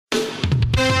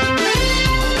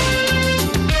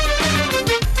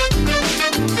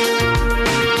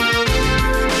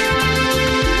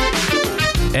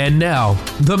Now,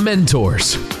 The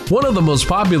Mentors, one of the most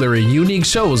popular and unique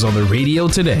shows on the radio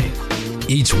today.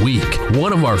 Each week,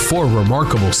 one of our 4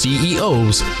 remarkable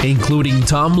CEOs, including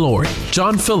Tom Lord,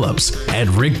 John Phillips,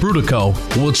 and Rick Brudico,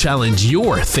 will challenge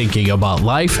your thinking about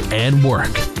life and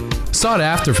work. Sought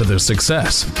after for their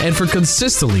success and for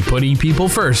consistently putting people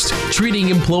first, treating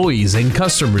employees and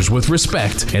customers with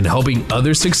respect, and helping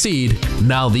others succeed,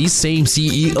 now these same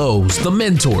CEOs, the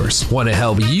mentors, want to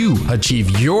help you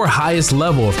achieve your highest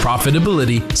level of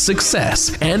profitability,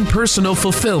 success, and personal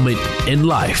fulfillment in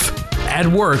life, at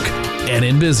work, and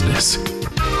in business.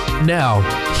 Now,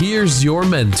 here's your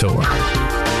mentor.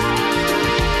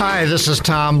 Hi, this is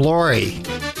Tom Laurie.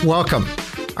 Welcome.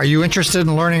 Are you interested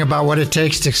in learning about what it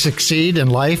takes to succeed in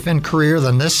life and career?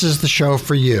 Then this is the show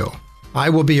for you. I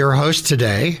will be your host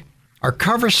today. Our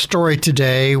cover story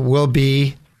today will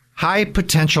be High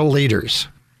Potential Leaders.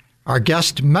 Our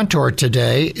guest mentor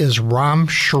today is Ram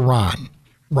Charan.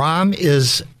 Ram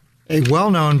is a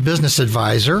well-known business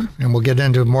advisor, and we'll get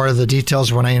into more of the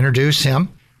details when I introduce him.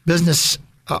 Business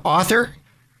author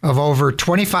of over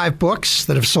 25 books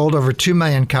that have sold over 2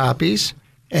 million copies,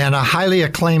 and a highly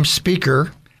acclaimed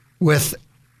speaker with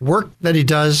work that he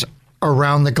does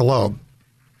around the globe.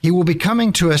 He will be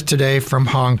coming to us today from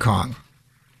Hong Kong.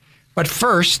 But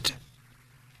first,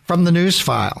 from the news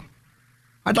file,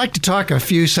 I'd like to talk a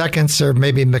few seconds or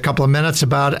maybe a couple of minutes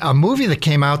about a movie that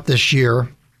came out this year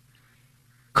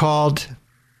called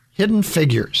Hidden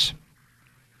Figures.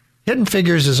 Hidden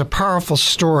Figures is a powerful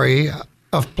story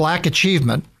of Black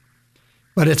achievement,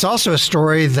 but it's also a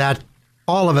story that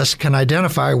all of us can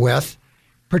identify with,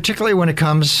 particularly when it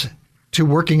comes to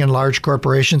working in large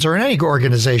corporations or in any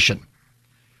organization.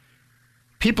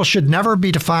 People should never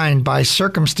be defined by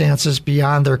circumstances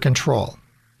beyond their control.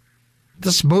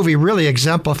 This movie really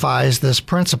exemplifies this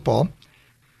principle.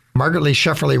 Margaret Lee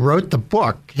Shefferly wrote the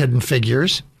book, Hidden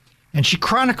Figures, and she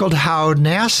chronicled how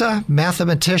NASA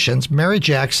mathematicians Mary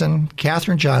Jackson,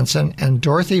 Katherine Johnson, and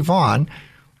Dorothy Vaughan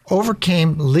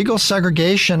overcame legal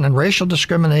segregation and racial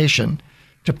discrimination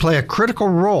to play a critical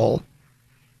role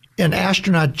in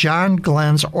astronaut John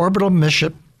Glenn's orbital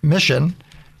mission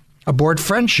aboard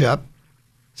Friendship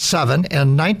 7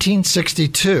 in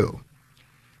 1962.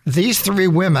 These 3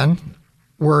 women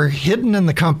were hidden in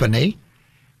the company,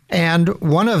 and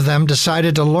one of them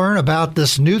decided to learn about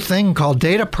this new thing called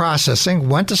data processing,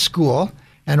 went to school,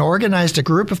 and organized a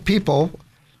group of people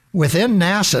within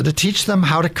NASA to teach them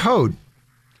how to code.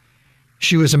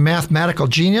 She was a mathematical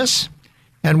genius,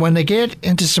 and when they get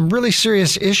into some really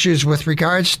serious issues with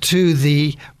regards to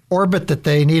the orbit that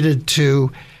they needed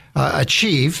to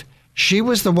achieve, she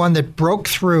was the one that broke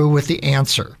through with the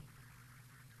answer.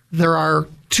 There are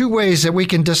 2 ways that we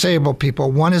can disable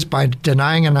people. One is by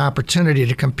denying an opportunity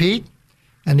to compete,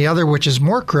 and the other, which is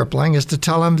more crippling, is to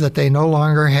tell them that they no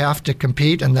longer have to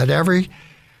compete and that every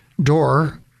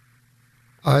door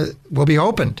will be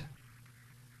opened.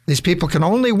 These people can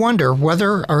only wonder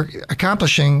whether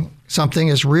accomplishing something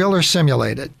is real or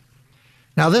simulated.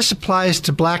 Now, this applies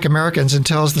to Black Americans and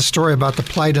tells the story about the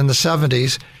plight in the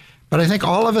 70s, but I think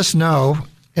all of us know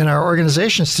in our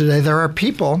organizations today there are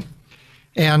people,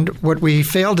 and what we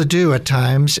fail to do at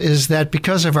times is that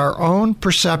because of our own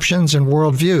perceptions and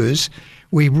worldviews,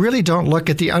 we really don't look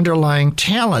at the underlying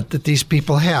talent that these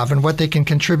people have and what they can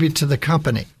contribute to the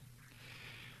company.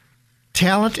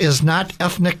 Talent is not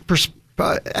ethnic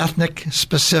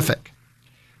specific.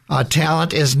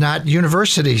 Talent is not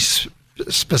university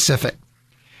specific.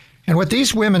 And what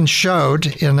these women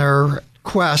showed in their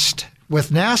quest with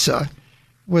NASA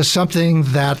was something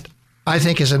that I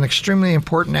think is an extremely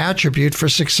important attribute for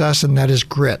success, and that is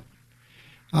grit.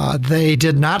 They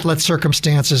did not let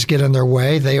circumstances get in their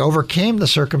way. They overcame the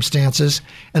circumstances,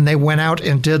 and they went out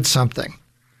and did something.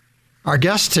 Our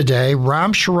guest today,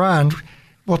 Ram Charan,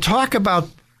 will talk about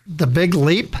the big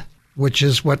leap, which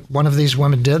is what one of these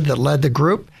women did that led the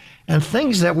group, and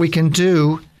things that we can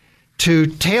do to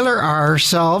tailor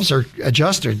ourselves or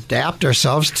adjust or adapt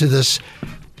ourselves to this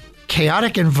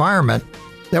chaotic environment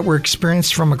that we're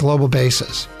experiencing from a global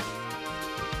basis.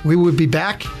 We will be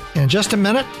back in just a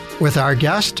minute with our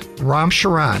guest, Ram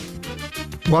Charan.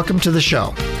 Welcome to the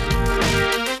show.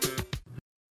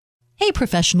 Hey,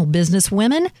 professional business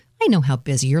women. I know how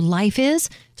busy your life is.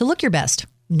 To look your best,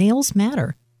 nails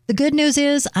matter. The good news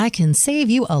is I can save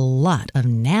you a lot of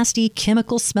nasty,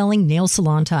 chemical-smelling nail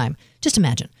salon time. Just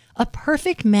imagine, a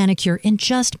perfect manicure in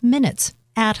just minutes.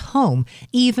 at home,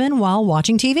 even while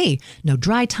watching TV. No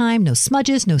dry time, no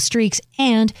smudges, no streaks,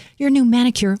 and your new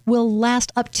manicure will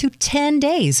last up to 10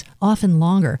 days, often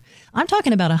longer. I'm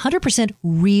talking about 100%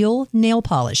 real nail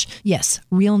polish. Yes,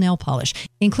 real nail polish,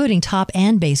 including top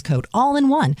and base coat, all in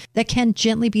one, that can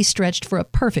gently be stretched for a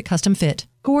perfect custom fit.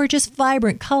 Gorgeous,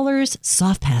 vibrant colors,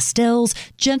 soft pastels,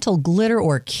 gentle glitter,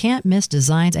 or can't-miss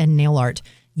designs and nail art.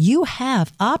 You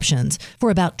have options. For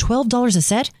about $12 a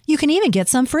set, you can even get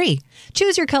some free.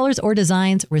 Choose your colors or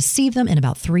designs, receive them in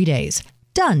about 3 days.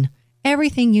 Done.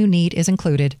 Everything you need is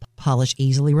included. Polish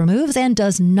easily removes and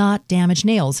does not damage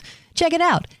nails. Check it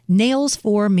out.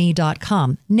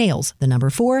 Nailsforme.com. Nails, the number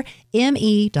 4,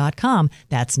 me.com.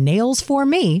 That's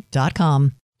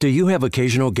nailsforme.com. Do you have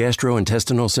occasional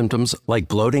gastrointestinal symptoms like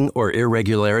bloating or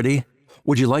irregularity?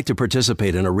 Would you like to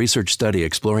participate in a research study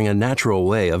exploring a natural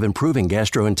way of improving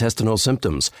gastrointestinal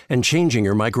symptoms and changing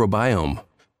your microbiome?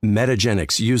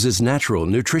 Metagenics uses natural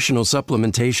nutritional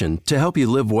supplementation to help you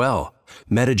live well.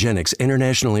 Metagenics'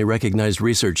 internationally recognized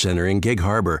research center in Gig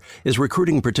Harbor is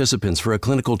recruiting participants for a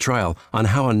clinical trial on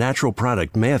how a natural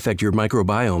product may affect your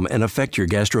microbiome and affect your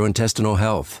gastrointestinal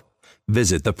health.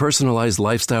 Visit the Personalized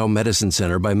Lifestyle Medicine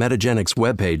Center by Metagenics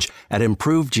webpage at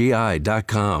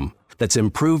improvegi.com. That's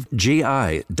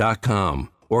improvegi.com.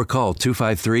 Or call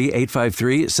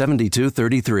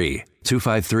 253-853-7233.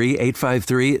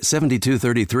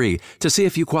 253-853-7233 to see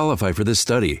if you qualify for this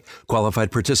study.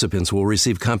 Qualified participants will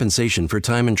receive compensation for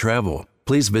time and travel.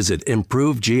 Please visit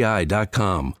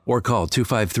improvegi.com or call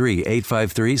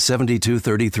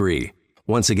 253-853-7233.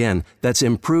 Once again, that's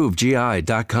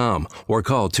improvegi.com or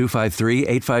call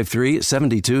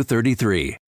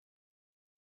 253-853-7233.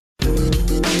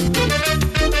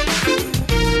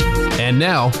 And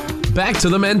now, back to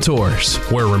the Mentors,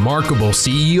 where remarkable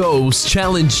CEOs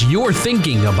challenge your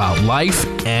thinking about life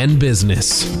and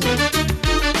business.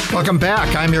 Welcome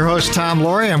back. I'm your host, Tom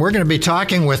Laurie, and we're going to be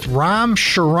talking with Ram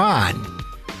Charan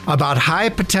about high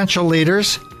potential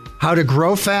leaders, how to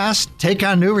grow fast, take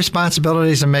on new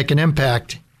responsibilities, and make an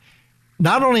impact,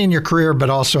 not only in your career, but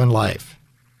also in life.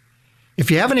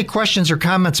 If you have any questions or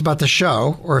comments about the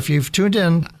show, or if you've tuned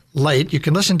in late, you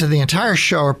can listen to the entire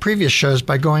show or previous shows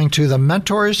by going to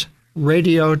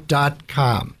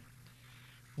thementorsradio.com.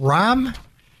 Ram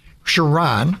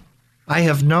Charan, I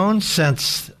have known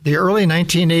since the early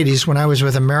 1980s when I was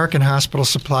with American Hospital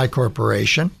Supply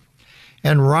Corporation.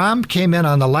 And Ram came in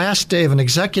on the last day of an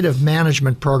executive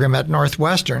management program at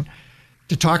Northwestern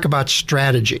to talk about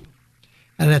strategy.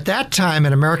 And at that time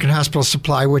in American Hospital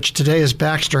Supply, which today is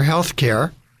Baxter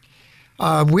Healthcare,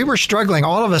 we were struggling,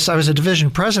 all of us, I was a division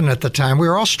president at the time, we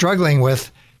were all struggling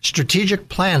with strategic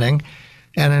planning.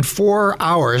 And in 4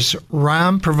 hours,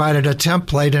 Ram provided a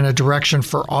template and a direction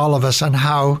for all of us on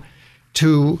how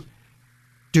to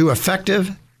do effective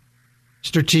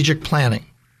strategic planning.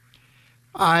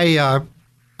 I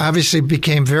obviously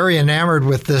became very enamored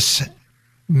with this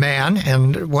man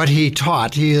and what he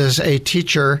taught. He is a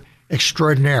teacher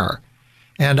extraordinaire,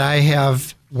 and I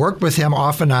have worked with him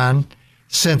off and on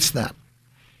since then.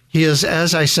 He is,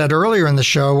 as I said earlier in the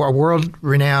show, a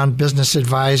world-renowned business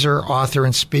advisor, author,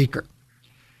 and speaker.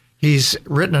 He's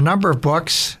written a number of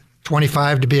books,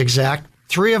 25 to be exact.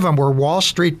 3 of them were Wall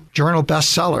Street Journal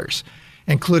bestsellers,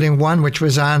 including one which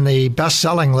was on the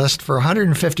best-selling list for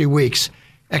 150 weeks,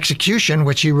 Execution,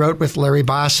 which he wrote with Larry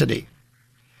Bossidy.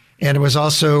 And it was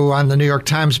also on the New York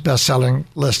Times best-selling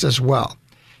list as well.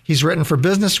 He's written for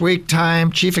Business Week,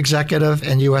 Time, Chief Executive,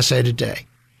 and USA Today.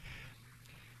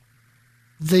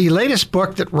 The latest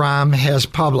book that Ram has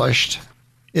published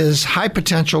is High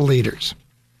Potential Leaders.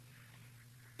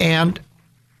 And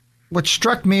what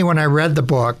struck me when I read the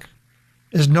book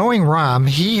is knowing Ram,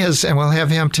 he has, and we'll have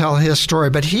him tell his story,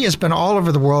 but he has been all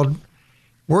over the world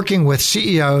working with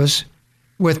CEOs,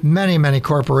 with many, many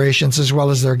corporations, as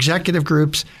well as their executive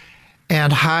groups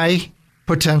and high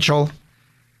potential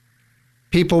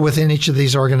people within each of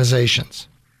these organizations.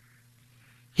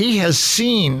 He has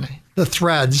seen the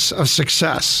threads of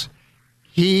success.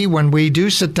 He, when we do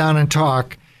sit down and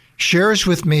talk, shares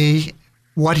with me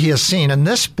what he has seen. And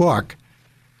this book,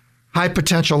 High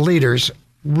Potential Leaders,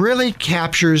 really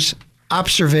captures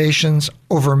observations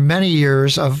over many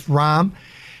years of Ram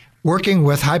working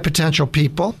with high potential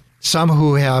people, some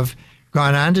who have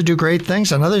gone on to do great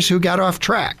things and others who got off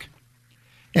track.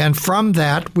 And from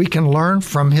that, we can learn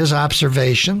from his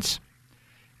observations.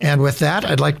 And with that,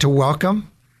 I'd like to welcome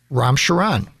Ram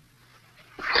Charan.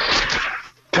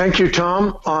 Thank you,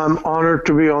 Tom. I'm honored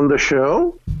to be on the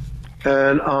show,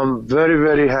 and I'm very,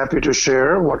 very happy to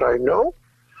share what I know.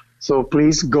 So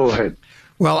please go ahead.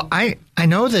 Well, I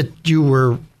know that you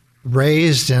were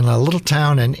raised in a little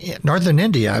town in northern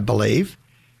India, I believe.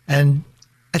 And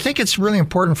I think it's really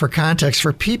important for context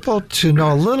for people to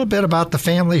know a little bit about the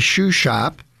family shoe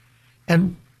shop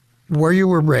and where you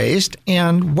were raised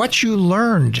and what you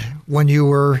learned when you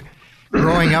were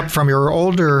growing up from your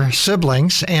older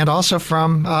siblings and also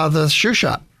from the shoe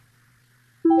shop.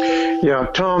 Yeah,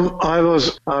 Tom, I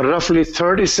was roughly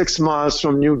 36 miles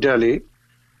from New Delhi,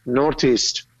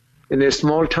 northeast, in a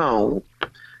small town.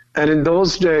 And in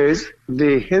those days,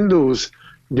 the Hindus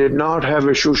did not have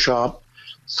a shoe shop.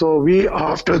 So we,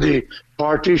 after the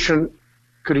partition,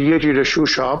 created a shoe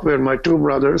shop where my two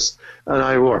brothers and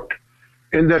I worked.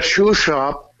 In that shoe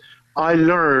shop, I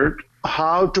learned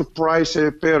how to price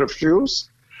a pair of shoes,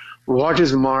 what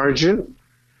is margin,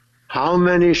 how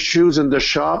many shoes in the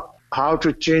shop, how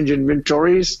to change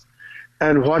inventories,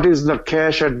 and what is the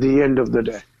cash at the end of the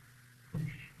day.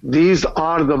 These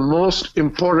are the most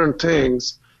important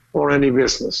things for any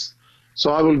business.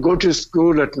 So I will go to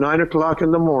school at 9 o'clock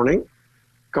in the morning,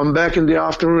 come back in the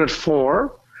afternoon at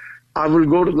 4. I will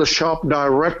go to the shop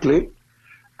directly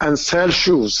and sell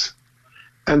shoes.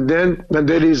 And then when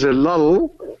there is a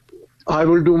lull, I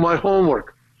will do my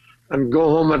homework and go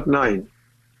home at 9.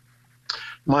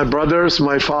 My brothers,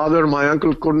 my father, my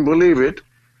uncle couldn't believe it,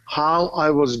 how I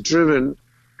was driven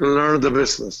to learn the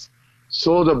business.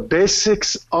 So the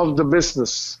basics of the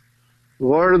business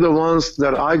were the ones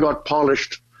that I got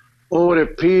polished over a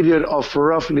period of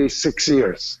roughly 6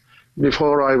 years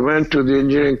before I went to the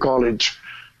engineering college,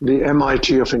 the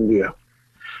MIT of India.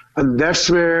 And that's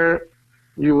where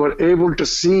you were able to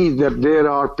see that there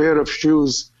are a pair of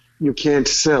shoes you can't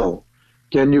sell.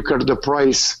 Can you cut the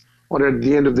price, or at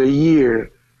the end of the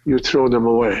year, you throw them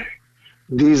away?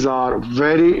 These are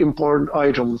very important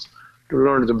items to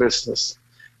learn the business.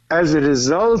 As a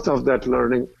result of that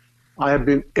learning, I have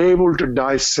been able to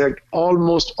dissect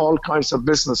almost all kinds of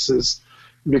businesses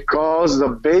because the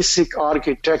basic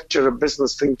architecture of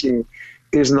business thinking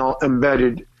is now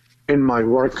embedded in my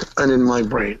work and in my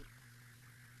brain.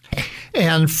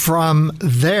 And from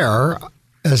there,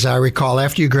 as I recall,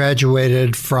 after you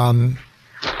graduated from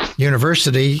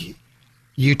university,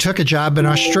 you took a job in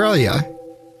Australia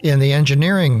in the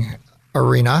engineering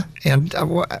arena. And,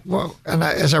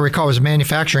 as I recall, it was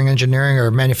manufacturing engineering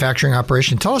or manufacturing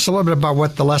operation. Tell us a little bit about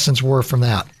what the lessons were from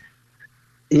that.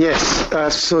 Yes.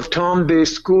 So, Tom, the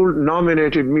school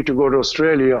nominated me to go to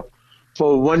Australia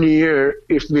for 1 year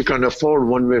if we can afford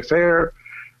one-way fare.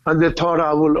 And they thought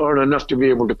I will earn enough to be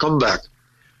able to come back.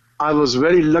 I was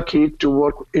very lucky to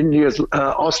work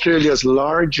Australia's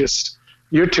largest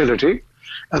utility,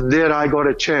 and there I got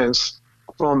a chance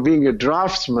from being a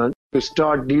draftsman to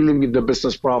start dealing with the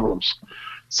business problems.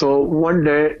 So one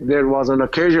day there was an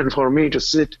occasion for me to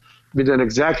sit with an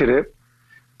executive,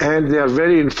 and they are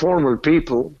very informal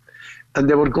people, and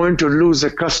they were going to lose a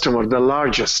customer, the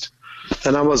largest.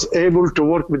 And I was able to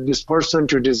work with this person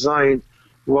to design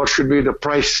what should be the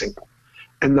pricing.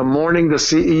 In the morning, the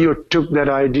CEO took that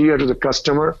idea to the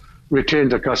customer,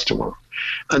 retained the customer.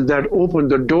 And that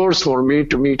opened the doors for me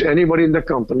to meet anybody in the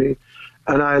company.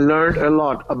 And I learned a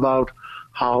lot about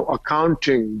how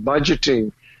accounting,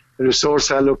 budgeting,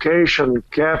 resource allocation,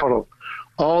 capital,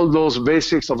 all those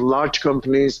basics of large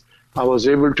companies, I was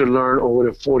able to learn over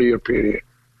a 4-year period.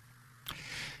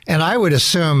 And I would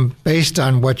assume, based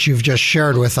on what you've just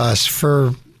shared with us,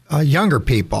 for younger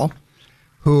people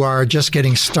who are just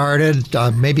getting started,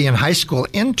 maybe in high school,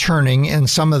 interning in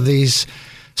some of these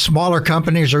smaller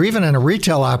companies or even in a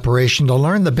retail operation, to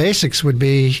learn the basics would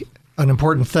be an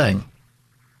important thing.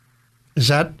 Is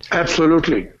that?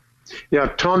 Absolutely. Yeah,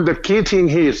 Tom, the key thing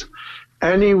is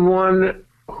anyone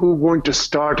who's going to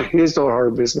start his or her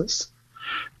business,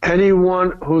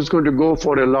 anyone who's going to go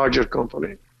for a larger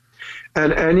company,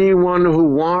 and anyone who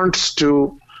wants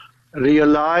to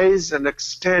realize and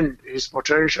extend his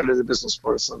potential as a business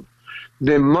person,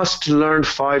 they must learn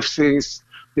 5 things.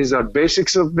 These are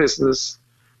basics of business.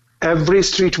 Every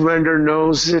street vendor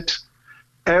knows it.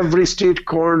 Every street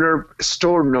corner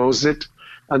store knows it.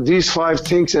 And these 5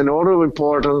 things in order of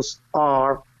importance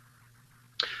are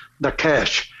the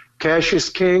cash. Cash is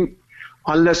king.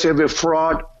 Unless you have a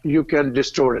fraud, you can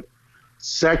distort it.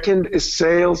 Second is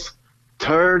sales.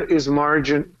 Third is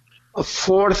margin. A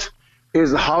fourth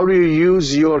is how do you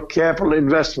use your capital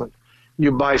investment.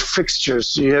 You buy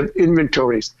fixtures, you have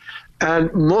inventories.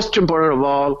 And most important of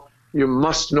all, you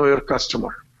must know your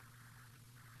customer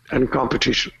and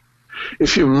competition.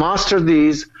 If you master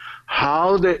these,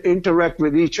 how they interact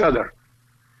with each other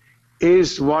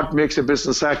is what makes a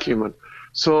business acumen.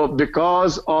 So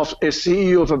because of a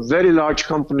CEO of a very large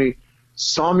company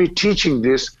saw me teaching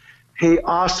this, he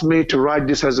asked me to write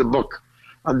this as a book.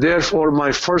 And therefore,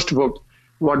 my first book,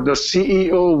 What the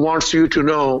CEO Wants You to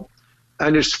Know,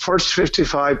 And its first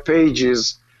 55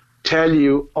 pages tell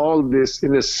you all this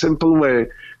in a simple way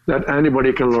that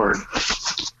anybody can learn.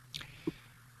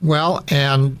 Well,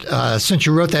 and since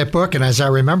you wrote that book, and as I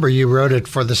remember, you wrote it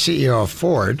for the CEO of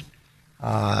Ford.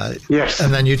 Yes.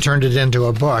 And then you turned it into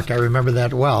a book. I remember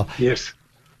that well. Yes,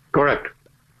 correct.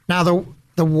 Now,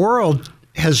 the world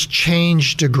has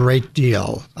changed a great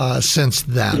deal since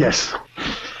then. Yes.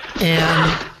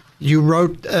 And you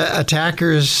wrote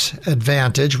Attacker's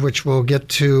Advantage, which we'll get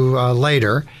to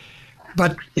later.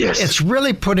 But yes, it's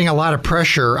really putting a lot of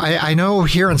pressure. I know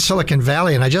here in Silicon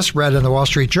Valley, and I just read in the Wall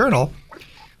Street Journal,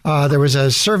 there was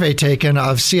a survey taken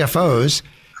of CFOs,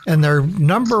 and their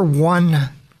number one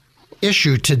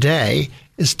issue today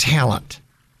is talent,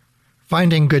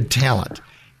 finding good talent.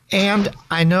 And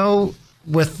I know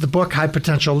with the book High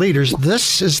Potential Leaders,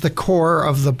 this is the core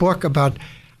of the book about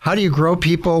how do you grow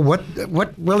people, what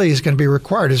really is going to be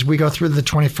required as we go through the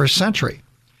 21st century.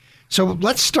 So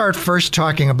let's start first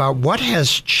talking about what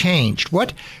has changed.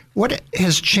 What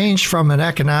has changed from an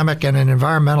economic and an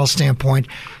environmental standpoint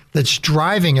that's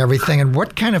driving everything, and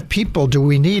what kind of people do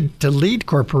we need to lead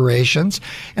corporations,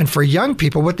 and for young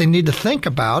people, what they need to think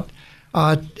about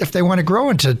if they want to grow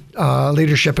into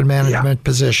leadership and management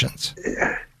positions?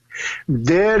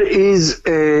 There is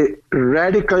a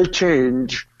radical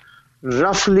change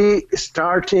roughly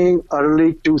starting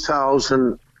early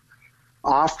 2000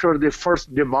 after the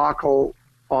first debacle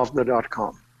of the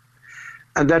dot-com.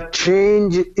 And that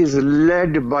change is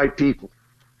led by people.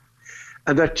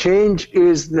 And that change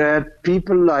is that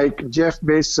people like Jeff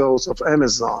Bezos of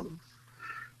Amazon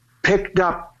picked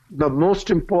up the most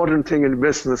important thing in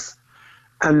business,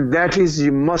 and that is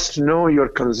you must know your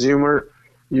consumer,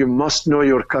 you must know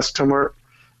your customer,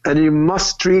 and you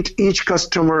must treat each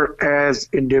customer as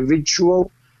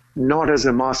individual, not as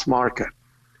a mass market.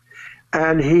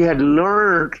 And he had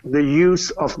learned the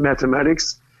use of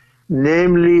mathematics,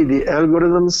 namely the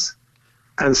algorithms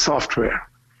and software.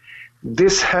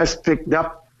 This has picked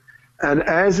up, and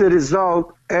as a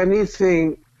result, any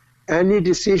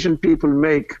decision people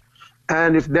make,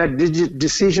 and if that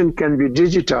decision can be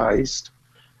digitized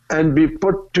and be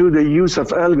put to the use of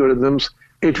algorithms,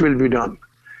 it will be done.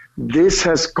 This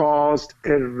has caused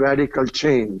a radical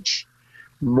change,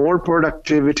 more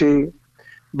productivity,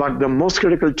 but the most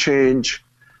critical change,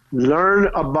 learn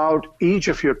about each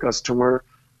of your customer,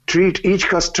 treat each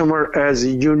customer as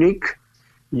unique,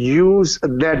 use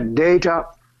that data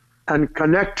and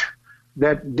connect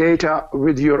that data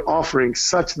with your offering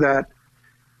such that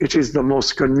it is the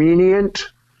most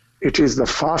convenient, it is the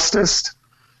fastest,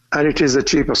 and it is the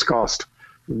cheapest cost.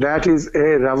 That is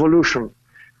a revolution.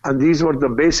 And these were the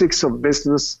basics of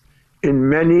business in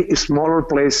many smaller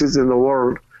places in the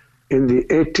world in the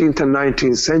 18th and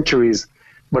 19th centuries,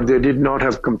 but they did not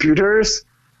have computers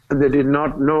and they did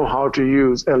not know how to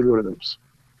use algorithms.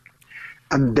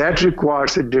 And that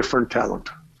requires a different talent,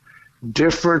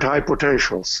 different high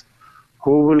potentials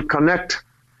who will connect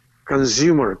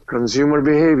consumer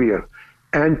behavior,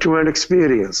 end-to-end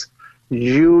experience,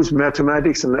 use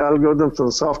mathematics and algorithms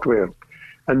and software.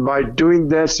 And by doing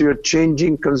this, you're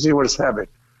changing consumers' habit.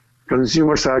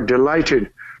 Consumers are delighted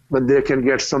when they can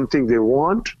get something they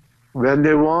want, when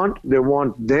they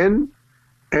want then,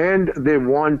 and they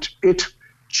want it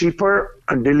cheaper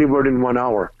and delivered in 1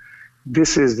 hour.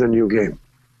 This is the new game.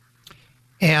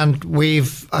 And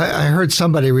I heard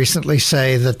somebody recently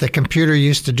say that the computer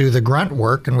used to do the grunt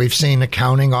work, and we've seen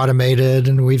accounting automated,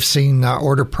 and we've seen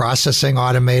order processing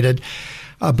automated.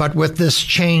 But with this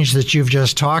change that you've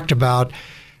just talked about,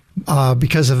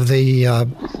 because of the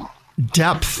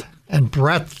depth and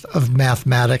breadth of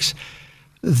mathematics,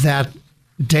 that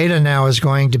data now is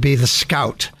going to be the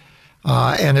scout.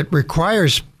 And it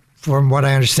requires, from what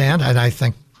I understand, and I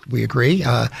think we agree,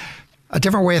 a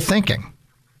different way of thinking.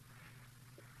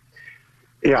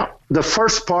 Yeah, the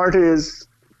first part is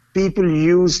people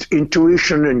used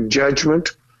intuition and judgment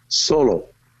solo.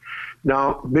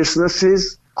 Now,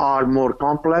 businesses are more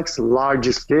complex, large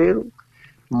scale,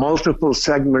 multiple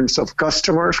segments of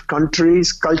customers,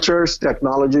 countries, cultures,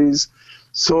 technologies.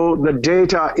 So the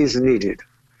data is needed.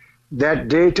 That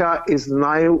data is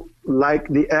now like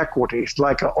the equity, it's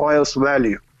like an oil's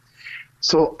value.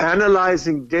 So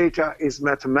analyzing data is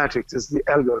mathematics, is the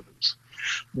algorithms.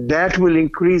 That will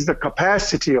increase the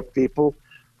capacity of people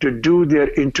to do their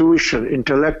intuition,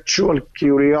 intellectual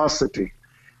curiosity,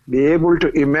 be able to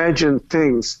imagine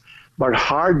things, but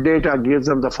hard data gives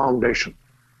them the foundation.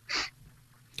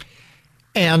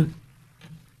 And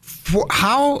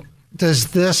how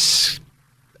does this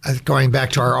going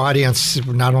back to our audience,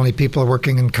 not only people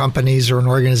working in companies or in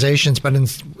organizations, but in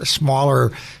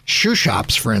smaller shoe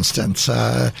shops, for instance,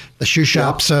 the shoe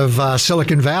shops of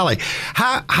Silicon Valley.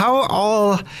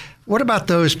 What about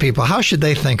those people? How should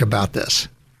they think about this?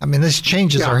 I mean, these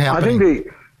changes are happening.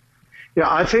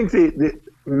 I think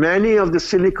many of the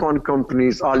silicon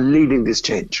companies are leading this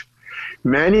change.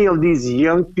 Many of these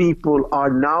young people are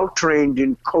now trained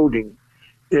in coding,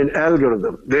 in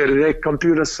algorithm. They're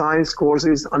computer science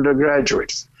courses,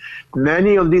 undergraduates.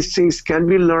 Many of these things can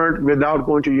be learned without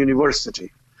going to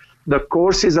university. The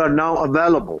courses are now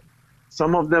available.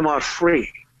 Some of them are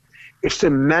free. It's a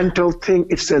mental thing.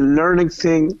 It's a learning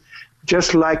thing.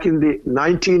 Just like in the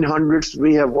 1900s,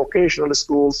 we have vocational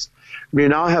schools. We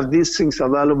now have these things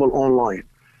available online.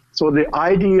 So the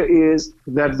idea is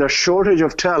that the shortage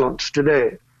of talent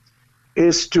today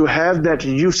is to have that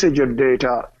usage of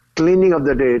data, cleaning of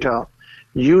the data,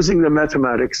 using the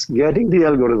mathematics, getting the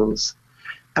algorithms,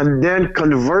 and then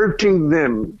converting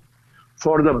them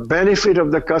for the benefit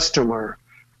of the customer,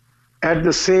 at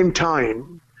the same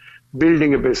time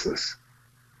building a business.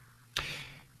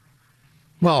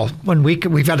 Well,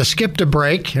 we've got to skip to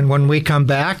break, and when we come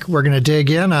back, we're going to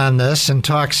dig in on this and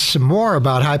talk some more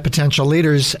about high potential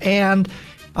leaders. And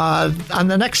on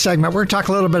the next segment, we're going to talk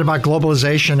a little bit about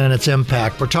globalization and its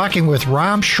impact. We're talking with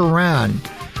Ram Charan,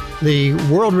 the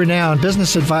world-renowned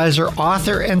business advisor,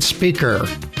 author, and speaker.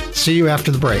 See you after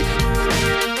the break.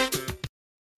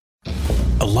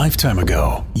 A lifetime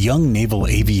ago, young naval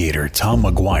aviator Tom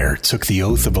McGuire took the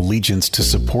oath of allegiance to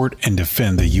support and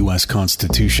defend the U.S.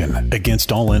 Constitution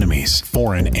against all enemies,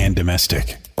 foreign and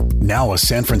domestic. Now a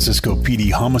San Francisco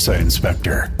PD homicide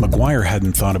inspector, McGuire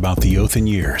hadn't thought about the oath in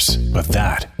years, but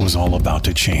that was all about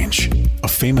to change. A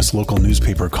famous local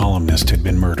newspaper columnist had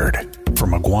been murdered. For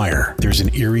McGuire, there's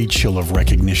an eerie chill of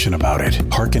recognition about it,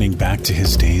 hearkening back to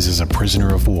his days as a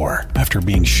prisoner of war after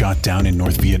being shot down in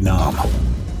North Vietnam.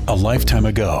 A lifetime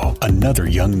ago, another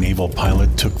young naval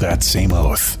pilot took that same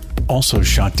oath. Also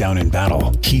shot down in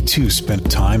battle, he too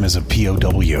spent time as a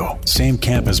POW, same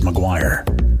camp as McGuire.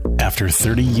 After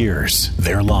 30 years,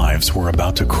 their lives were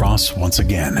about to cross once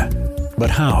again.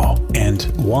 But how and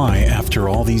why after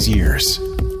all these years?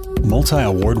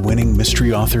 Multi-award-winning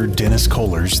mystery author Dennis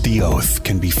Kohler's The Oath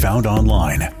can be found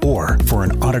online or for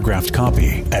an autographed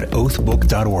copy at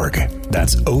oathbook.org.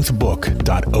 That's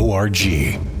oathbook.org.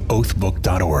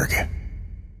 oathbook.org.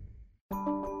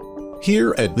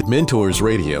 Here at Mentors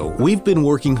Radio, we've been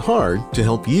working hard to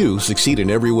help you succeed in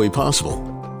every way possible.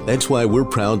 That's why we're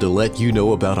proud to let you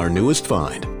know about our newest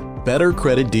find,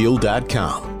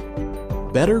 BetterCreditDeal.com.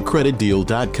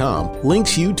 BetterCreditDeal.com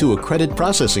links you to a credit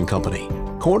processing company,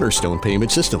 Cornerstone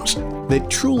Payment Systems, that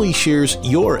truly shares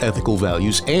your ethical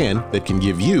values and that can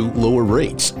give you lower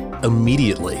rates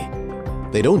immediately.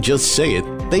 They don't just say it,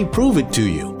 they prove it to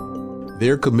you.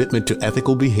 Their commitment to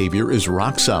ethical behavior is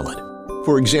rock solid.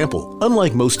 For example,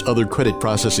 unlike most other credit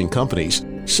processing companies,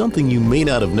 something you may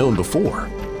not have known before,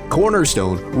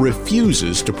 Cornerstone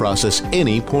refuses to process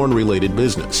any porn-related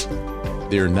business.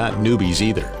 They're not newbies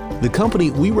either. The company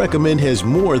we recommend has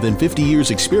more than 50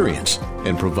 years' experience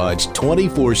and provides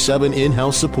 24/7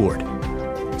 in-house support.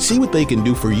 See what they can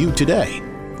do for you today.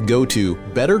 Go to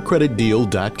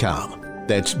BetterCreditDeal.com.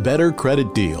 That's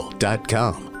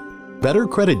BetterCreditDeal.com.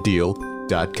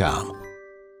 BetterCreditDeal.com.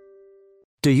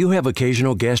 Do you have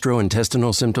occasional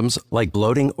gastrointestinal symptoms like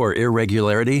bloating or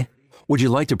irregularity? Would you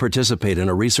like to participate in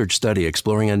a research study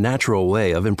exploring a natural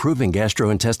way of improving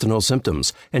gastrointestinal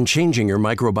symptoms and changing your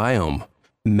microbiome?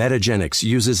 Metagenics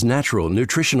uses natural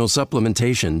nutritional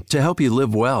supplementation to help you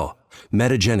live well.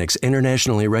 Metagenics'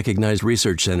 internationally recognized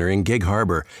research center in Gig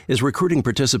Harbor is recruiting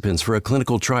participants for a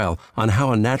clinical trial on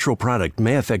how a natural product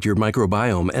may affect your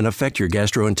microbiome and affect your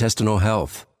gastrointestinal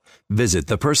health. Visit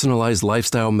the Personalized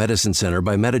Lifestyle Medicine Center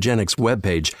by Metagenics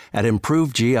webpage at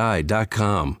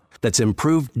improvegi.com. That's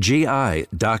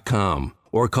improvegi.com.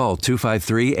 Or call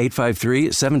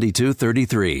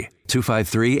 253-853-7233.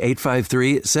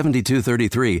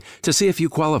 253-853-7233 to see if you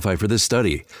qualify for this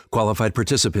study. Qualified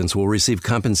participants will receive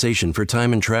compensation for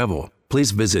time and travel.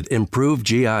 Please visit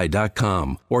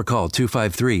improvegi.com or call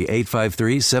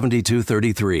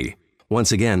 253-853-7233.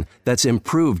 Once again, that's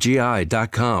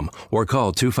improvegi.com or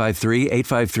call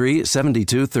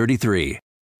 253-853-7233.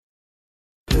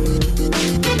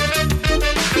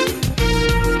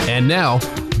 And now,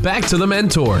 back to the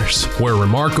Mentors, where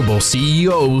remarkable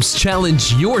CEOs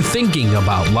challenge your thinking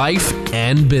about life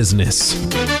and business.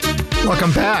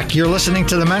 Welcome back. You're listening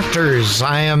to The Mentors.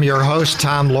 I am your host,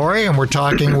 Tom Laurie, and we're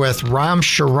talking with Ram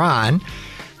Charan,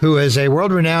 who is a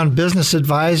world-renowned business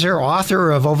advisor,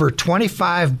 author of over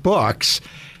 25 books,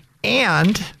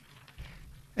 and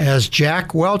As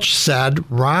Jack Welch said,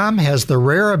 Ram has the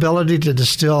rare ability to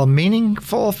distill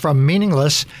meaningful from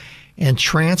meaningless and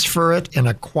transfer it in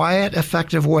a quiet,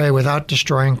 effective way without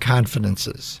destroying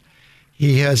confidences.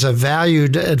 He has a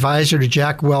valued advisor to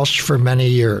Jack Welch for many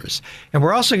years. And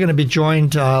we're also going to be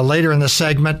joined later in the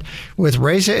segment with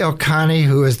Reza Ilkhani,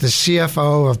 who is the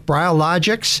CFO of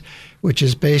Biologics, which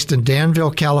is based in Danville,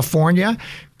 California.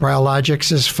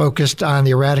 Biologics is focused on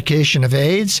the eradication of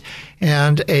AIDS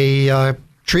and a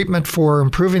treatment for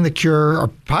improving the cure or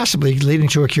possibly leading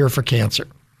to a cure for cancer.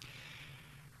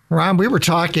 Ron, we were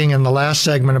talking in the last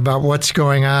segment about what's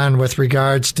going on with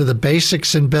regards to the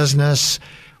basics in business,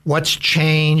 what's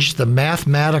changed, the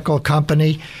mathematical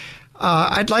company.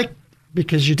 I'd like,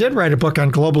 because you did write a book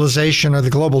on globalization or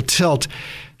the global tilt,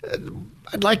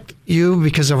 I'd like you,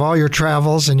 because of all your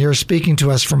travels and you're speaking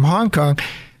to us from Hong Kong,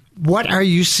 what are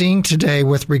you seeing today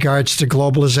with regards to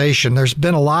globalization? There's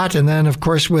been a lot, and then, of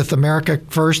course, with America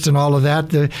First and all of that,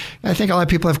 I think a lot of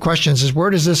people have questions, is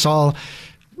where's this all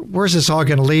going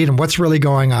to lead and what's really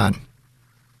going on?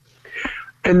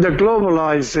 In the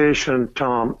globalization,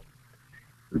 Tom,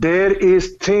 there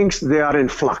is things, they are in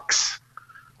flux.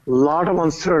 A lot of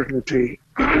uncertainty,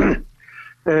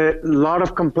 a lot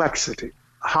of complexity.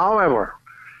 However,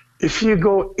 if you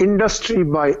go industry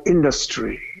by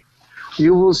industry,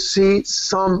 you will see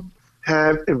some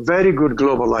have a very good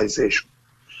globalization.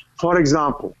 For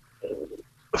example,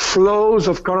 flows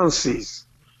of currencies,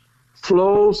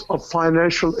 flows of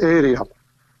financial area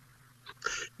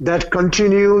that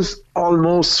continues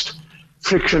almost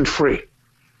friction-free.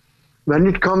 When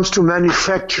it comes to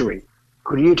manufacturing,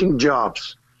 creating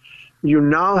jobs, you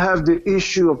now have the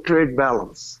issue of trade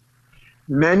balance.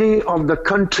 Many of the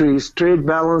countries' trade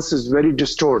balance is very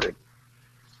distorted.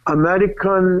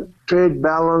 American trade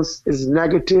balance is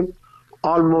negative,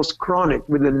 almost chronic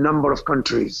with a number of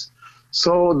countries.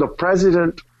 So the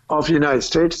president of the United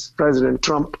States, President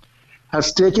Trump,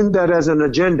 has taken that as an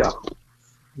agenda,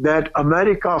 that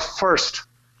America first,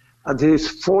 and he's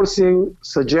forcing,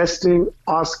 suggesting,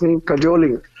 asking,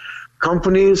 cajoling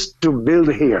companies to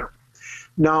build here.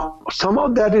 Now, some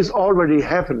of that is already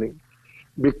happening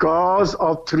because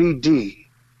of 3D,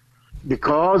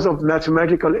 because of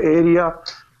mathematical area,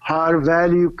 higher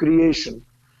value creation.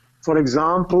 For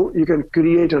example, you can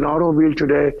create an automobile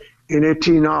today in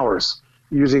 18 hours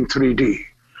using 3D.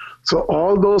 So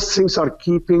all those things are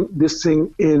keeping this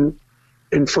thing in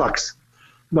flux.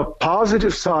 The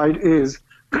positive side is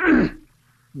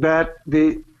that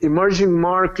the emerging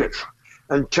market,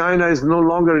 and China is no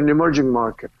longer an emerging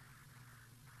market.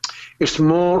 It's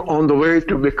more on the way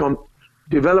to become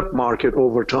developed market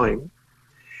over time.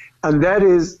 And that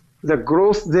is, the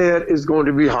growth there is going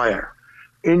to be higher.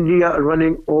 India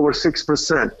running over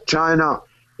 6%. China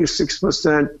is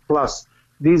 6% plus.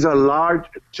 These are large,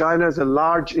 China is a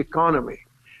large economy.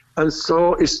 And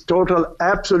so its total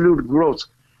absolute growth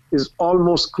is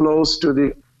almost close to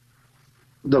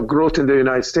the growth in the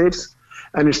United States.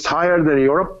 And it's higher than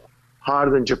Europe, higher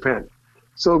than Japan.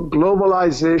 So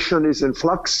globalization is in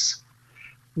flux.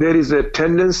 There is a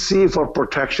tendency for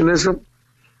protectionism,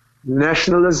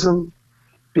 nationalism.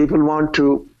 People want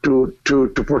to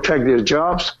protect their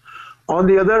jobs. On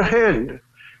the other hand,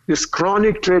 this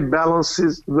chronic trade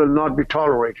balances will not be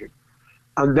tolerated,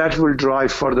 and that will drive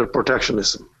further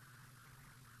protectionism.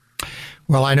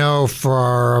 Well, I know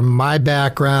for my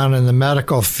background in the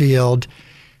medical field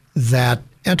that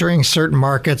entering certain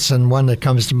markets, and one that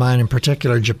comes to mind in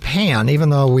particular, Japan, even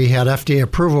though we had FDA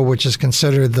approval, which is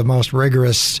considered the most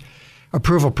rigorous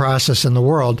approval process in the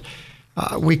world,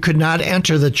 we could not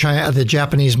enter the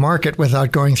Japanese market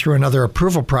without going through another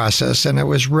approval process. And it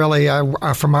was really,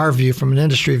 from our view, from an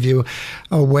industry view,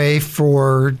 a way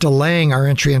for delaying our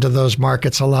entry into those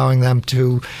markets, allowing them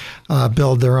to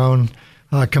build their own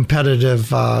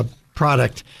competitive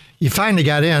product. You finally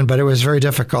got in, but it was very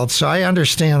difficult. So I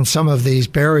understand some of these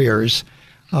barriers.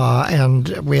 And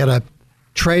we had a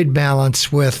trade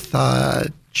balance with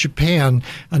Japan,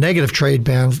 a negative trade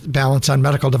balance on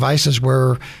medical devices,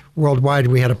 where worldwide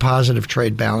we had a positive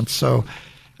trade balance. So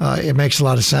it makes a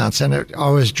lot of sense. And it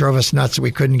always drove us nuts that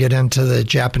we couldn't get into the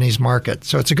Japanese market.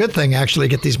 So it's a good thing, actually,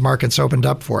 to get these markets opened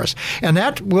up for us. And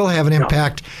that will have an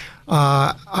impact,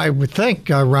 I would think,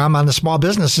 Ram, on the small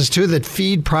businesses, too, that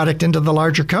feed product into the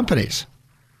larger companies.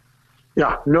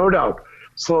 Yeah, no doubt.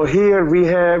 So here we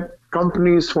have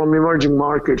companies from emerging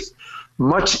markets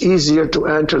much easier to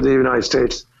enter the United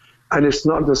States, and it's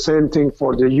not the same thing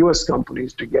for the U.S.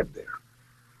 companies to get there.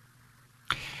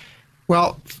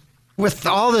 Well, with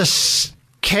all this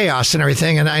chaos and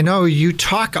everything, and I know you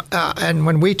talk, and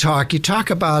when we talk, you talk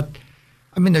about,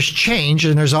 I mean, there's change,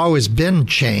 and there's always been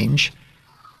change,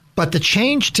 But the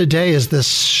change today is this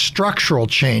structural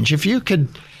change. If you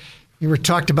were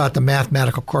talked about the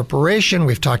mathematical corporation,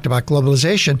 we've talked about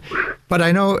globalization, but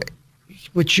I know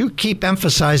what you keep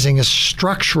emphasizing is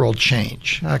structural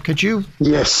change. Could you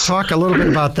talk a little bit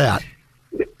about that?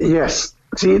 Yes.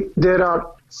 See, there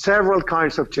are several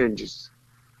kinds of changes.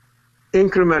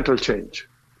 Incremental change.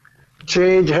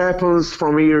 Change happens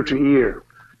from year to year.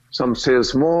 Some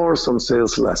sales more, some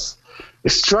sales less. A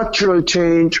structural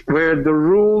change where the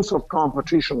rules of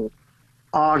competition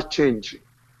are changing.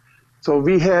 So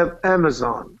we have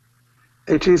Amazon.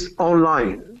 It is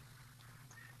online.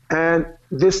 And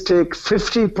this takes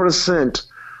 50%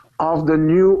 of the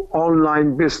new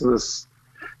online business,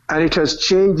 and it has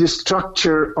changed the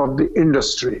structure of the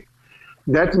industry.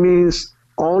 That means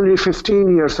only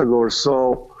 15 years ago or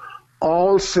so,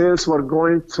 all sales were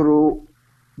going through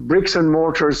bricks and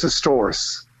mortars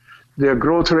stores. Their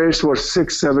growth rates were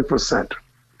 6-7%.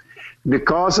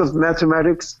 Because of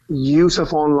mathematics, use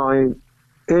of online,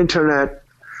 internet,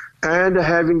 and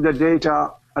having the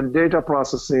data and data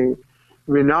processing,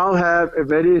 we now have a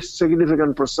very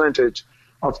significant percentage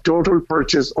of total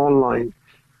purchase online.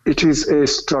 It is a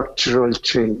structural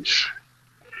change.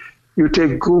 You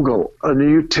take Google and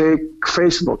you take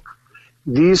Facebook.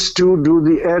 These two do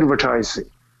the advertising.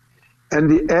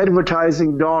 And the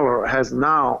advertising dollar has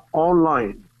now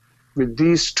online with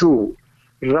these two,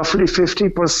 roughly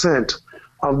 50%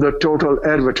 of the total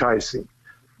advertising.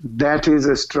 That is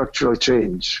a structural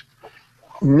change.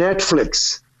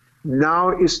 Netflix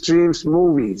now streams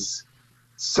movies,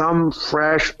 some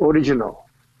fresh original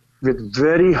with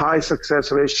very high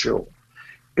success ratio.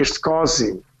 It's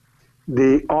causing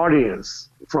the audience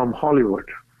from Hollywood,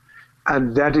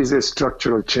 and that is a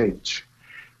structural change.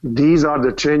 These are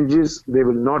the changes. They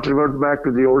will not revert back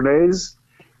to the old days.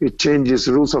 It changes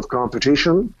rules of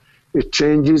competition. It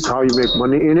changes how you make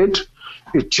money in it.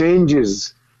 It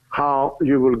changes how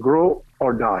you will grow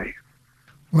or die.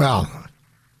 Well,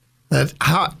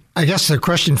 I guess the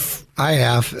question I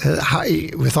have,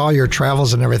 with all your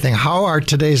travels and everything, how are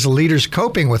today's leaders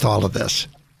coping with all of this?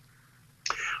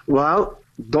 Well,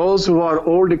 those who are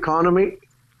old economy,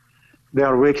 they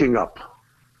are waking up.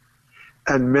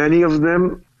 And many of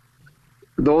them,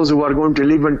 those who are going to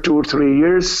live in 2 or 3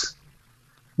 years,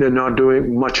 they're not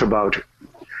doing much about it.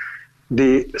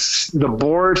 The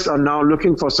boards are now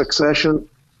looking for succession,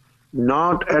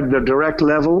 not at the direct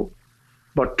level,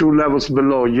 but 2 levels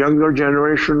below. Younger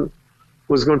generation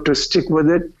who's going to stick with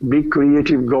it, be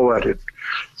creative, go at it.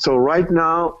 So right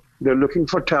now, they're looking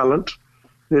for talent.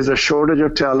 There's a shortage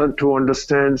of talent who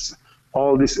understands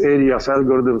all this area of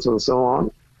algorithms and so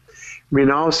on. We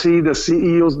now see the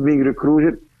CEOs being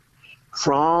recruited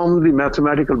from the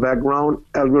mathematical background,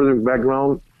 algorithmic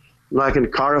background, like in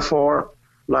Carrefour,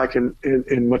 like in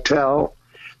Mattel.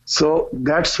 So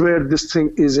that's where this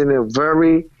thing is in a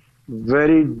very,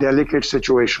 very delicate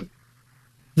situation.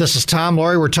 This is Tom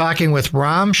Laurie. We're talking with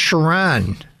Ram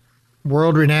Charan,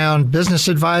 world-renowned business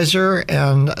advisor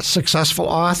and successful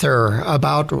author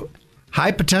about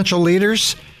high potential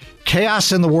leaders,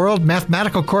 chaos in the world,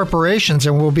 mathematical corporations,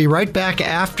 and we'll be right back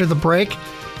after the break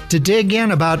to dig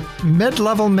in about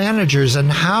mid-level managers and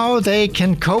how they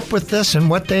can cope with this and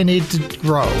what they need to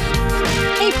grow.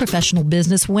 Hey, professional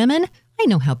business women. I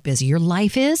know how busy your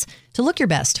life is. To look your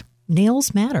best,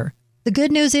 nails matter. The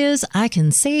good news is I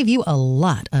can save you a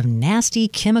lot of nasty,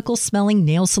 chemical-smelling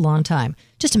nail salon time.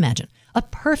 Just imagine, a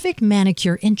perfect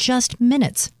manicure in just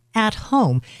minutes. At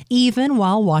home, even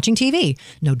while watching TV.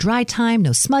 No dry time,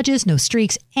 no smudges, no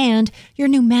streaks, and your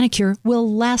new manicure will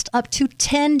last up to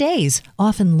 10 days,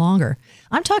 often longer.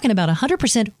 I'm talking about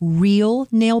 100% real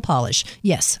nail polish.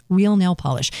 Yes, real nail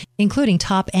polish, including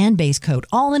top and base coat,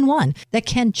 all in one, that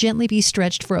can gently be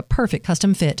stretched for a perfect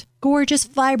custom fit. Gorgeous,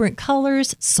 vibrant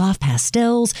colors, soft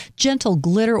pastels, gentle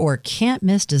glitter, or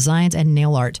can't-miss designs and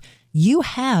nail art. You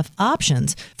have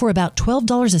options. For about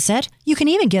 $12 a set, you can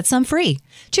even get some free.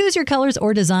 Choose your colors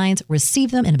or designs,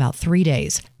 receive them in about 3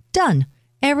 days. Done.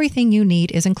 Everything you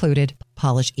need is included.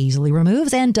 Polish easily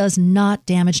removes and does not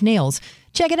damage nails.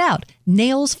 Check it out.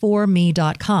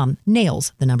 Nails4me.com.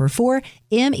 Nails, the number 4,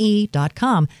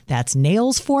 me.com. That's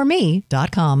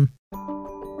nails4me.com.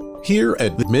 Here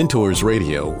at Mentors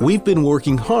Radio, we've been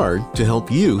working hard to help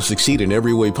you succeed in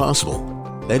every way possible.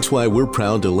 That's why we're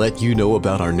proud to let you know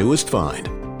about our newest find,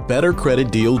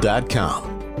 BetterCreditDeal.com.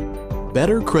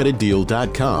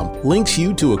 BetterCreditDeal.com links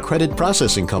you to a credit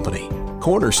processing company,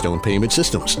 Cornerstone Payment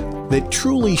Systems, that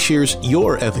truly shares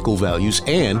your ethical values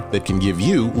and that can give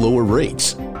you lower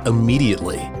rates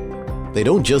immediately. They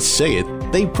don't just say it,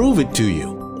 they prove it to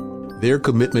you. Their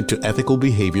commitment to ethical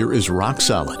behavior is rock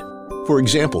solid. For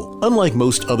example, unlike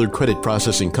most other credit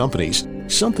processing companies,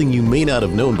 something you may not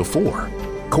have known before,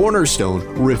 Cornerstone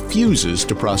refuses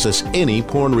to process any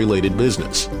porn-related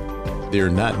business.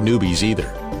 They're not newbies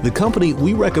either. The company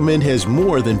we recommend has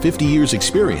more than 50 years'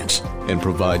 experience and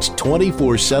provides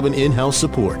 24/7 in-house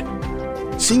support.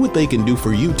 See what they can do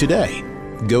for you today.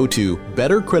 Go to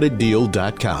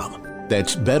bettercreditdeal.com.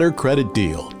 That's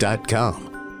bettercreditdeal.com.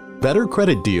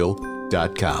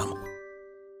 bettercreditdeal.com.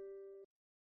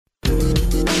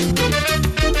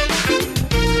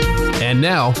 And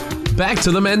now, back to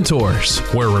the Mentors,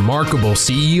 where remarkable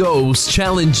CEOs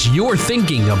challenge your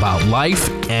thinking about life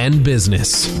and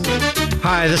business.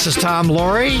 Hi, this is Tom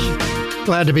Laurie.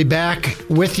 Glad to be back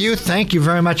with you. Thank you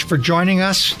very much for joining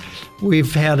us.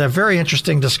 We've had a very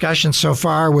interesting discussion so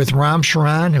far with Ram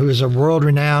Charan, who is a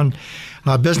world-renowned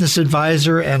business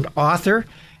advisor and author.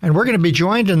 And we're going to be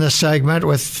joined in this segment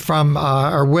with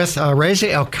Reza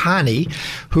Elkhani,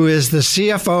 who is the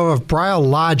CFO of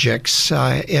Biologics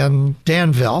in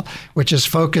Danville, which is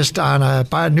focused on a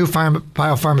new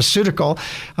biopharmaceutical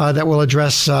that will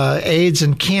address AIDS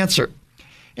and cancer.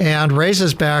 And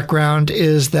Reza's background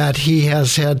is that he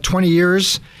has had 20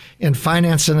 years in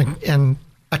finance and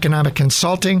economic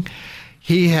consulting.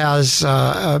 He has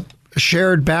a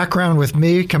shared background with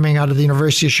me coming out of the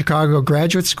University of Chicago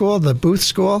Graduate School, the Booth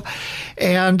School.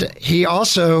 And he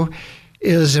also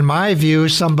is, in my view,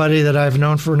 somebody that I've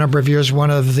known for a number of years,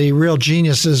 one of the real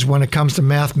geniuses when it comes to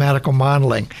mathematical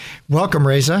modeling. Welcome,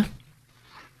 Reza.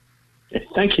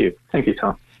 Thank you. Thank you,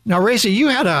 Tom. Now, Reza, you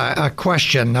had a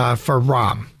question for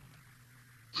Ram.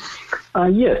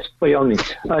 Yes, by all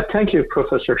means. Thank you,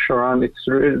 Professor Charan. It's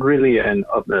really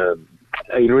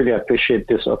I really appreciate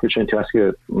this opportunity to ask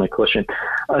you my question.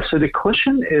 So the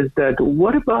question is that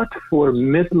what about for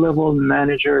mid-level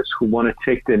managers who want to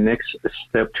take the next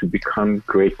step to become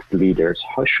great leaders?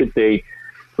 How should they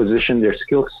position their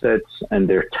skill sets and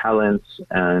their talents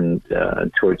and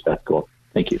towards that goal?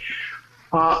 Thank you.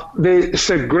 It's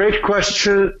a great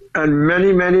question, and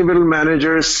many middle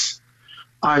managers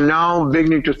are now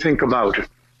beginning to think about it.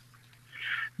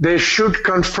 They should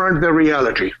confront the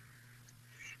reality.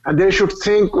 And they should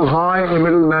think why a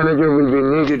middle manager will be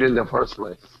needed in the first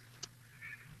place.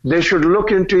 They should look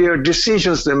into your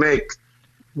decisions they make.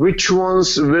 Which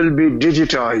ones will be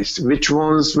digitized? Which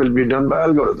ones will be done by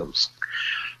algorithms?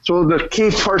 So the key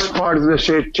first part is they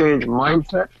should change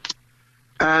mindset.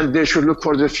 And they should look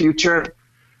for the future,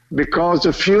 because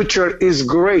the future is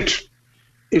great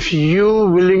if you're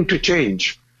willing to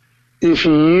change, if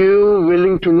you're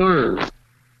willing to learn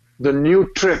the new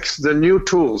tricks, the new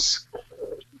tools,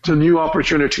 to new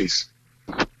opportunities.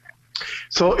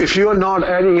 So if you're not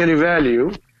adding any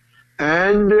value,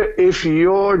 and if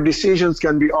your decisions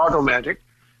can be automatic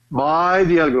by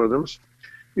the algorithms,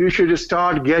 you should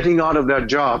start getting out of that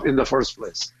job in the first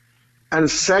place.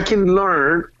 And second,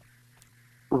 learn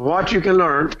what you can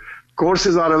learn.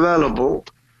 Courses are available,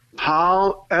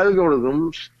 how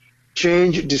algorithms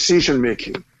change decision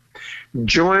making.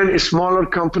 Join smaller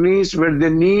companies where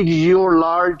they need your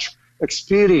large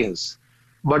experience,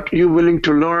 but you're willing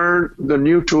to learn the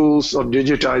new tools of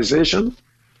digitization,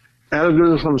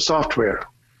 algorithms from software,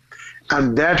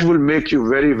 and that will make you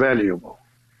very valuable.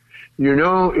 You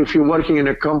know, if you're working in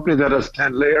a company that has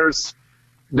 10 layers,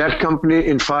 that company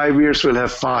in 5 years will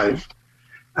have 5,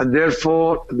 and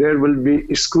therefore there will be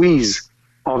a squeeze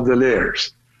of the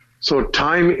layers. So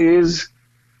time is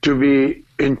to be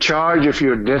in charge of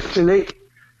your destiny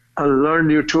and learn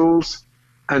new tools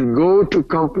and go to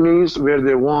companies where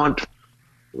they want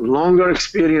longer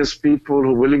experienced people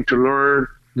who are willing to learn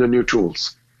the new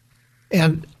tools.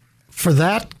 And for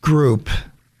that group,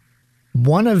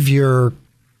 one of your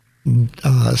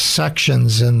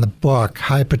sections in the book,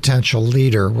 High Potential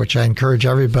Leader, which I encourage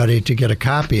everybody to get a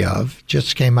copy of,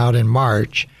 just came out in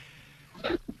March,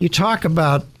 you talk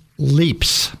about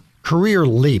leaps, career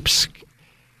leaps.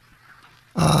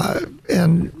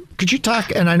 And could you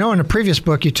talk, and I know in a previous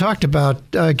book you talked about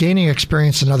gaining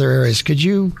experience in other areas. Could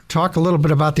you talk a little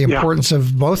bit about the importance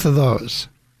of both of those?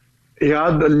 Yeah,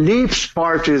 the leaps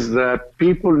part is that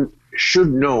people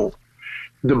should know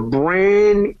the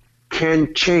brain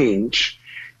can change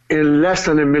in less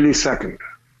than a millisecond.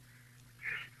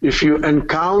 If you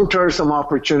encounter some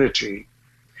opportunity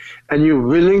and you're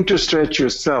willing to stretch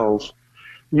yourself,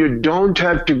 you don't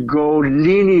have to go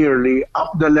linearly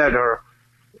up the ladder,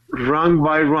 rung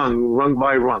by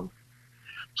rung.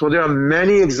 So there are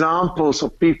many examples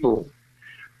of people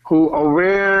who are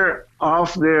aware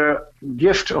of their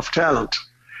gift of talent,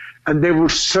 and they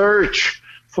would search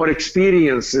for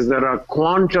experiences that are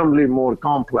quantumly more